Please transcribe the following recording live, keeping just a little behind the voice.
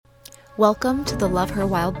Welcome to the Love Her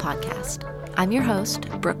Wild podcast. I'm your host,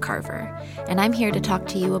 Brooke Carver, and I'm here to talk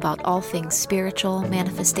to you about all things spiritual,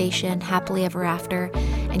 manifestation, happily ever after,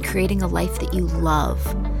 and creating a life that you love,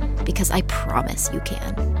 because I promise you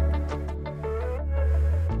can.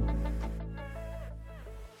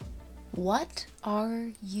 What are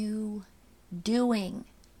you doing?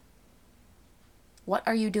 What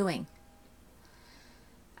are you doing?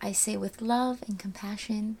 I say with love and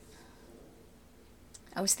compassion.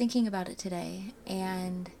 I was thinking about it today,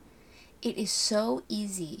 and it is so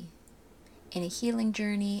easy in a healing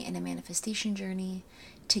journey, in a manifestation journey,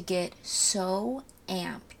 to get so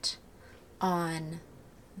amped on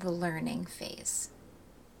the learning phase,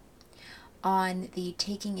 on the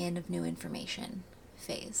taking in of new information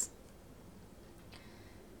phase.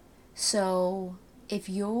 So if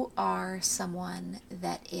you are someone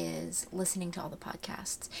that is listening to all the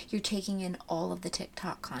podcasts, you're taking in all of the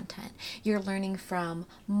TikTok content, you're learning from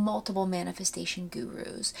multiple manifestation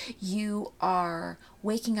gurus, you are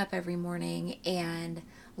waking up every morning and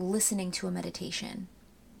listening to a meditation,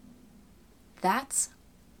 that's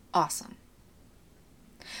awesome.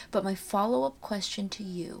 But my follow-up question to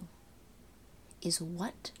you is,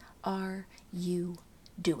 what are you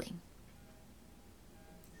doing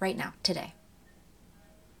right now, today?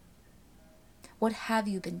 What have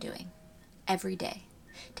you been doing every day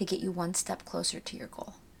to get you one step closer to your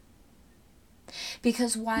goal?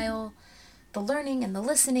 Because while the learning and the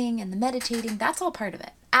listening and the meditating, that's all part of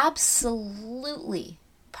it. Absolutely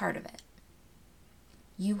part of it.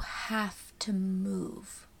 You have to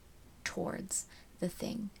move towards the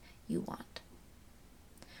thing you want.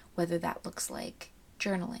 Whether that looks like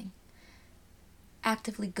journaling,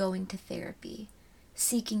 actively going to therapy,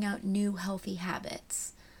 seeking out new healthy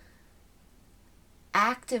habits,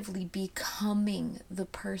 actively becoming the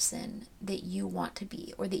person that you want to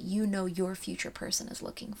be, or that you know your future person is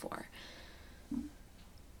looking for.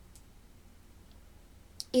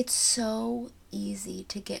 It's so easy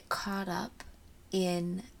to get caught up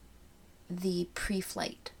in the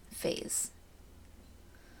pre-flight phase,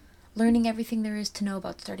 learning everything there is to know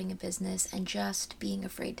about starting a business and just being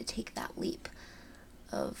afraid to take that leap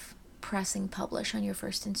of pressing publish on your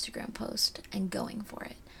first Instagram post and going for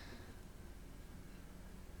it.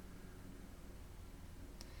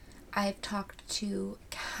 I've talked to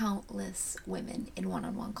countless women in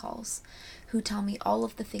one-on-one calls who tell me all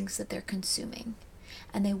of the things that they're consuming,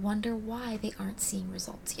 and they wonder why they aren't seeing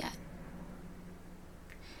results yet.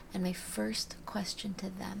 And my first question to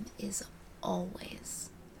them is always,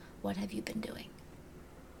 what have you been doing?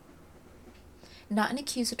 Not in an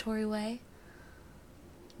accusatory way,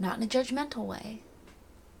 not in a judgmental way,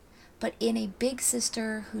 but in a big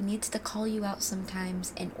sister who needs to call you out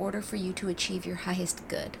sometimes in order for you to achieve your highest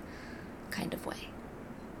good kind of way.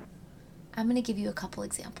 I'm going to give you a couple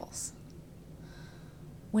examples.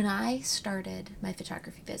 When I started my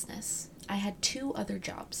photography business, I had two other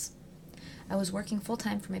jobs. I was working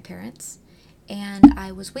full-time for my parents, and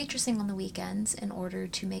I was waitressing on the weekends in order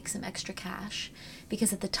to make some extra cash,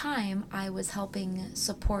 because at the time I was helping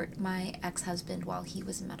support my ex-husband while he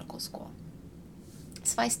was in medical school.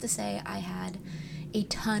 Suffice to say, I had a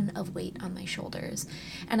ton of weight on my shoulders,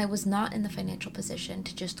 and I was not in the financial position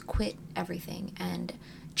to just quit everything and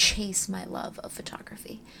chase my love of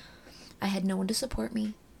photography. I had no one to support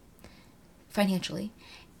me financially,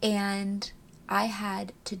 and I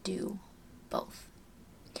had to do both.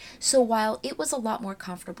 So while it was a lot more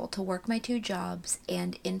comfortable to work my two jobs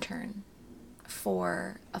and intern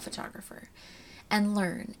for a photographer and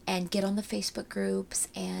learn and get on the Facebook groups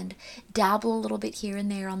and dabble a little bit here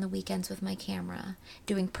and there on the weekends with my camera,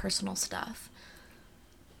 doing personal stuff,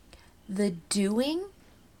 the doing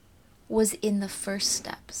was in the first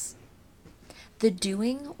steps. The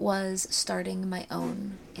doing was starting my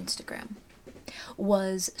own Instagram,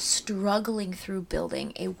 was struggling through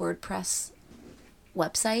building a WordPress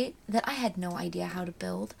website that I had no idea how to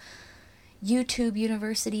build. YouTube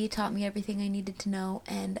University taught me everything I needed to know,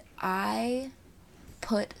 and I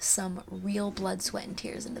put some real blood, sweat, and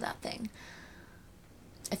tears into that thing.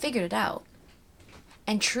 I figured it out.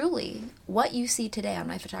 And truly, what you see today on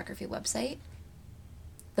my photography website,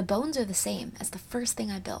 the bones are the same as the first thing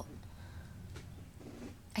I built.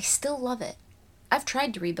 I still love it. I've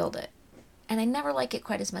tried to rebuild it, and I never like it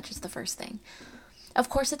quite as much as the first thing. Of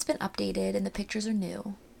course, it's been updated and the pictures are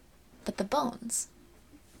new, but the bones,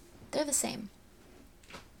 they're the same.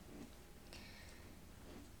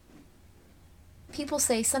 People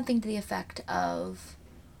say something to the effect of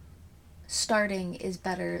starting is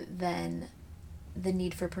better than the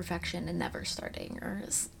need for perfection and never starting, or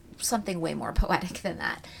something way more poetic than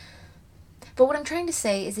that. But what I'm trying to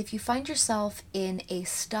say is if you find yourself in a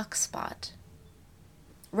stuck spot,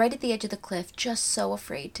 right at the edge of the cliff, just so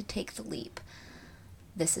afraid to take the leap,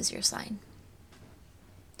 this is your sign.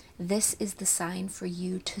 This is the sign for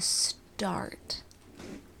you to start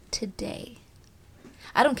today.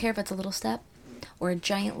 I don't care if it's a little step or a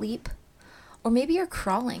giant leap, or maybe you're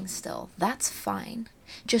crawling still. That's fine.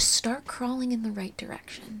 Just start crawling in the right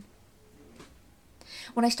direction.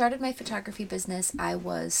 When I started my photography business, I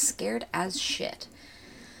was scared as shit.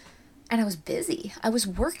 And I was busy. I was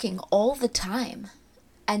working all the time.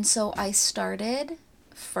 And so I started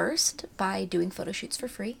first by doing photo shoots for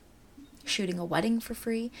free, shooting a wedding for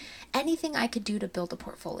free, anything I could do to build a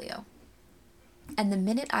portfolio. And the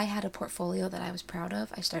minute I had a portfolio that I was proud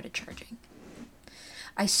of, I started charging.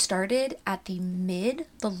 I started at the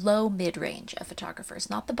low mid range of photographers,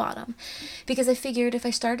 not the bottom, because I figured if I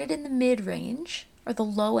started in the mid range or the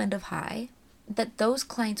low end of high, that those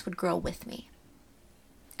clients would grow with me.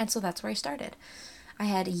 And so that's where I started. I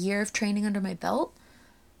had a year of training under my belt,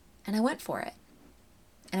 and I went for it.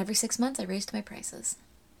 And every 6 months, I raised my prices.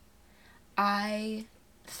 I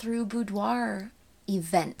threw boudoir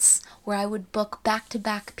events where I would book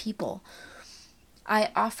back-to-back people.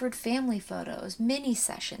 I offered family photos, mini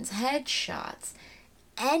sessions, headshots,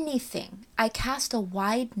 anything. I cast a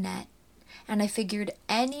wide net, and I figured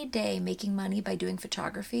any day making money by doing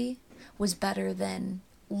photography was better than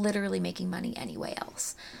literally making money anyway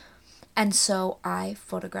else. And so I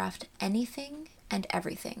photographed anything and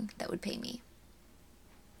everything that would pay me.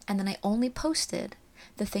 And then I only posted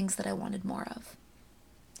the things that I wanted more of.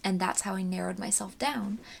 And that's how I narrowed myself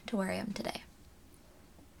down to where I am today.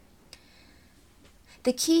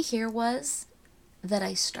 The key here was that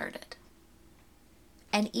I started.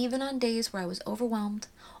 And even on days where I was overwhelmed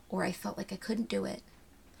or I felt like I couldn't do it,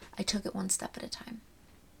 I took it one step at a time.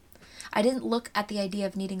 I didn't look at the idea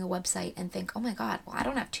of needing a website and think, oh my God, well, I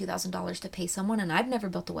don't have $2,000 to pay someone and I've never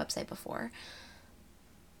built a website before.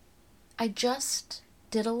 I just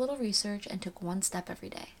did a little research and took one step every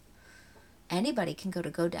day. Anybody can go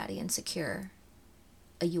to GoDaddy and secure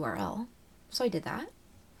a URL. So I did that.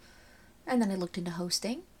 And then I looked into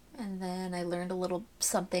hosting. And then I learned a little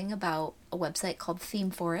something about a website called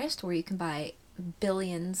ThemeForest, where you can buy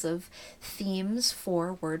billions of themes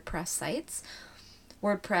for WordPress sites.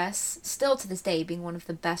 WordPress, still to this day, being one of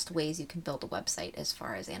the best ways you can build a website as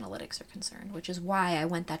far as analytics are concerned, which is why I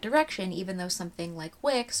went that direction, even though something like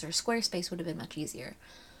Wix or Squarespace would have been much easier.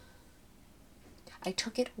 I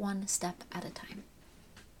took it one step at a time.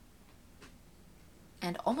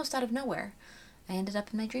 And almost out of nowhere, I ended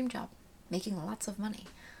up in my dream job, making lots of money.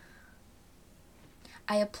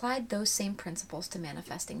 I applied those same principles to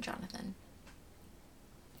manifesting Jonathan.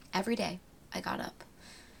 Every day, I got up,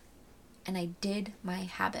 and I did my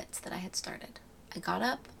habits that I had started. I got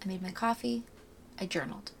up, I made my coffee, I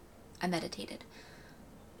journaled, I meditated.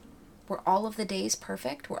 Were all of the days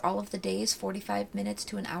perfect? Were all of the days 45 minutes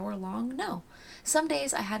to an hour long? No. Some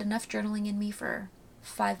days I had enough journaling in me for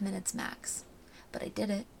 5 minutes max, but I did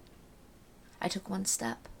it. I took one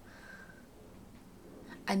step.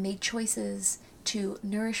 I made choices to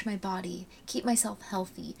nourish my body, keep myself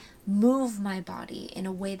healthy, move my body in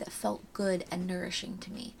a way that felt good and nourishing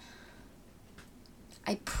to me.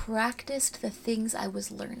 I practiced the things I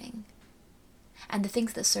was learning. And the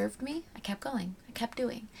things that served me, I kept going. I kept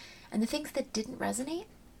doing. And the things that didn't resonate,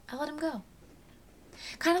 I let them go.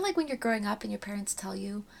 Kind of like when you're growing up and your parents tell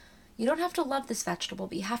you, you don't have to love this vegetable,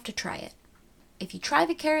 but you have to try it. If you try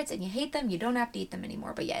the carrots and you hate them, you don't have to eat them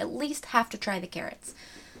anymore, but you at least have to try the carrots.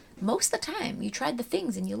 Most of the time, you tried the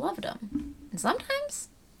things and you loved them. And sometimes,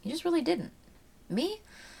 you just really didn't. Me,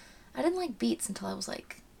 I didn't like beets until I was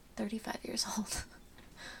like 35 years old.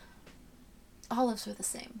 Olives were the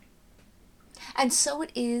same. And so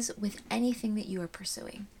it is with anything that you are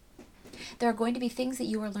pursuing. There are going to be things that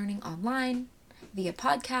you are learning online, via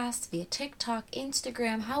podcasts, via TikTok,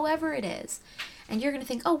 Instagram, however it is. And you're going to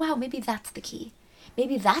think, oh wow, maybe that's the key.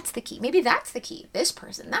 Maybe that's the key. Maybe that's the key. This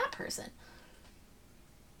person, that person.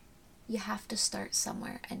 You have to start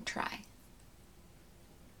somewhere and try.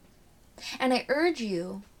 And I urge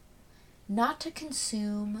you not to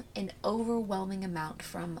consume an overwhelming amount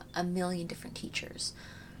from a million different teachers.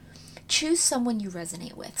 Choose someone you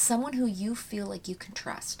resonate with, someone who you feel like you can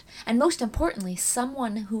trust. And most importantly,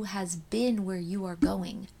 someone who has been where you are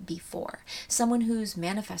going before. Someone who's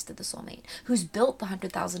manifested the soulmate, who's built the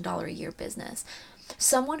 $100,000 a year business.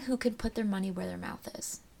 Someone who can put their money where their mouth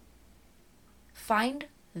is. Find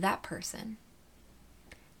that person,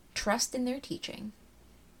 trust in their teaching,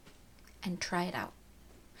 and try it out.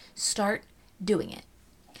 Start doing it.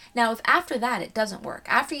 Now, if after that it doesn't work,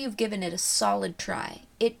 after you've given it a solid try,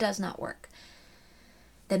 it does not work,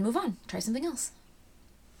 then move on. Try something else.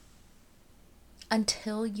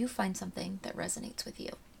 Until you find something that resonates with you.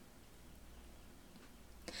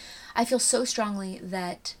 I feel so strongly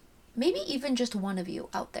that maybe even just one of you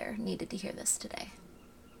out there needed to hear this today.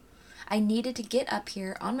 I needed to get up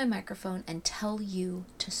here on my microphone and tell you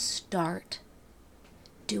to start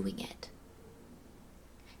doing it.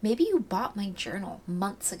 Maybe you bought my journal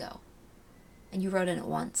months ago and you wrote in it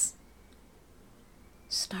once.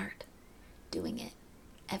 Start doing it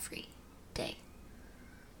every day.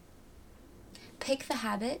 Pick the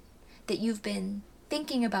habit that you've been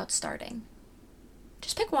thinking about starting.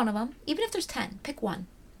 Just pick one of them, even if there's 10, pick one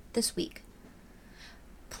this week.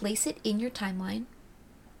 Place it in your timeline.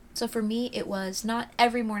 So for me, it was not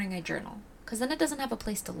every morning I journal, because then it doesn't have a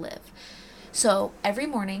place to live. So every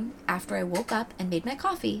morning after I woke up and made my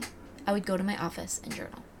coffee, I would go to my office and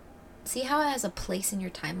journal. See how it has a place in your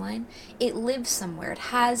timeline? It lives somewhere. It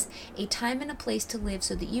has a time and a place to live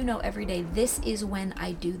so that you know every day, this is when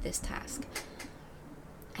I do this task.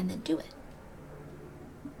 And then do it.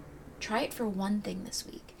 Try it for one thing this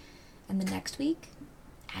week. And the next week,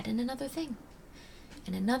 add in another thing.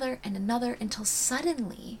 And another and another until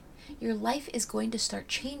suddenly your life is going to start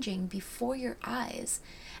changing before your eyes.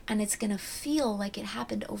 And it's going to feel like it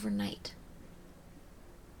happened overnight.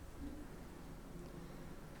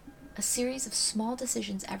 A series of small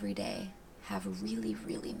decisions every day have really,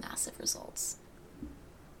 really massive results.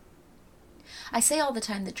 I say all the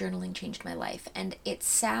time that journaling changed my life, and it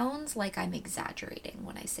sounds like I'm exaggerating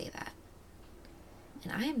when I say that.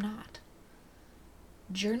 And I am not.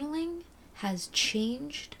 Journaling has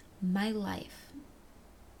changed my life.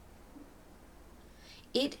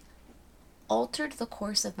 It altered the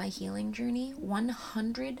course of my healing journey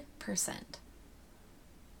 100%.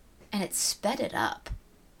 And it sped it up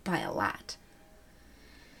by a lot.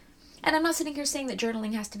 And I'm not sitting here saying that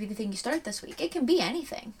journaling has to be the thing you start this week. It can be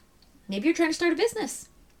anything. Maybe you're trying to start a business.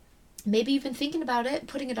 Maybe you've been thinking about it,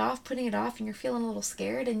 putting it off, and you're feeling a little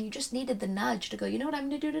scared, and you just needed the nudge to go, you know what I'm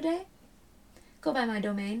going to do today? Go buy my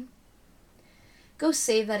domain. Go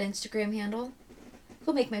save that Instagram handle.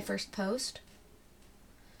 Go make my first post.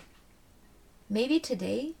 Maybe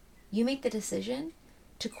today you make the decision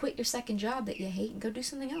to quit your second job that you hate and go do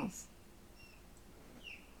something else.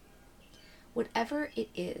 Whatever it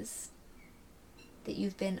is that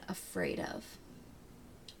you've been afraid of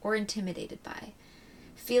or intimidated by,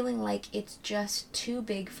 feeling like it's just too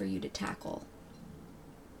big for you to tackle,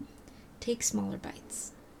 take smaller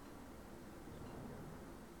bites.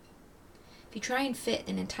 If you try and fit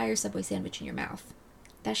an entire Subway sandwich in your mouth,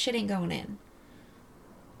 that shit ain't going in.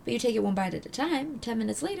 But you take it one bite at a time, 10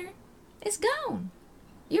 minutes later, it's gone.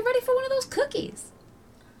 You're ready for one of those cookies.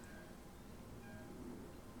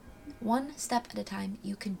 One step at a time,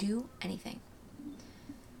 you can do anything.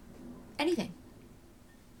 Anything.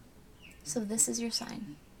 So this is your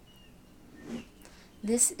sign.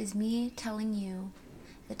 This is me telling you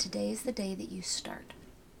that today is the day that you start.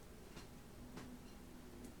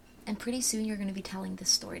 And pretty soon you're going to be telling this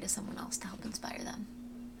story to someone else to help inspire them.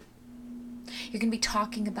 You're going to be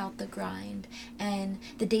talking about the grind and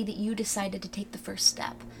the day that you decided to take the first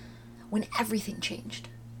step when everything changed.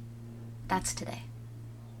 That's today.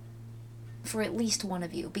 For at least one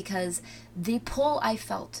of you, because the pull I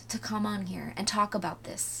felt to come on here and talk about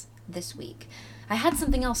this week, I had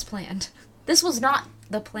something else planned. This was not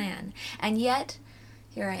the plan, and yet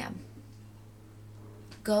here I am.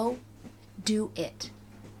 Go do it.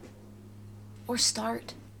 Or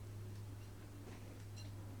start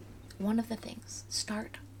one of the things.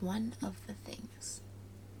 Start one of the things.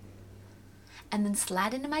 And then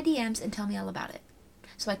slide into my DMs and tell me all about it,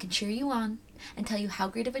 so I can cheer you on and tell you how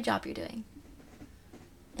great of a job you're doing.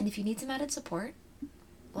 And if you need some added support,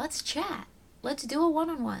 let's chat. Let's do a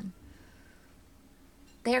one-on-one.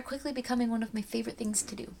 They are quickly becoming one of my favorite things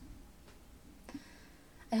to do.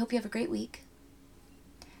 I hope you have a great week.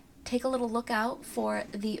 Take a little look out for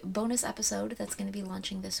the bonus episode that's going to be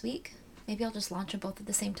launching this week. Maybe I'll just launch them both at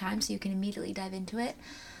the same time so you can immediately dive into it.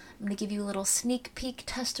 I'm going to give you a little sneak peek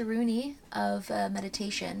testaroonie of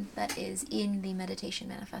meditation that is in the Meditation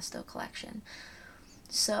Manifesto collection.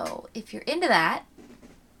 So if you're into that,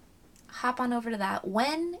 hop on over to that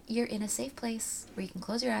when you're in a safe place where you can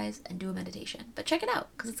close your eyes and do a meditation. But check it out,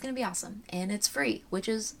 because it's going to be awesome. And it's free, which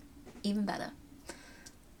is even better.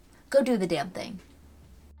 Go do the damn thing.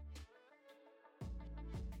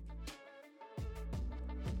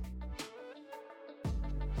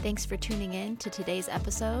 Thanks for tuning in to today's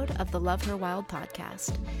episode of the Love Her Wild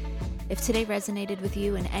podcast. If today resonated with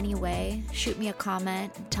you in any way, shoot me a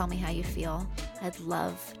comment and tell me how you feel. I'd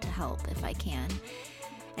love to help if I can.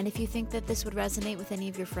 And if you think that this would resonate with any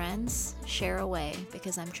of your friends, share away,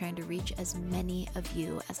 because I'm trying to reach as many of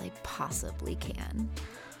you as I possibly can.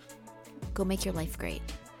 Go make your life great.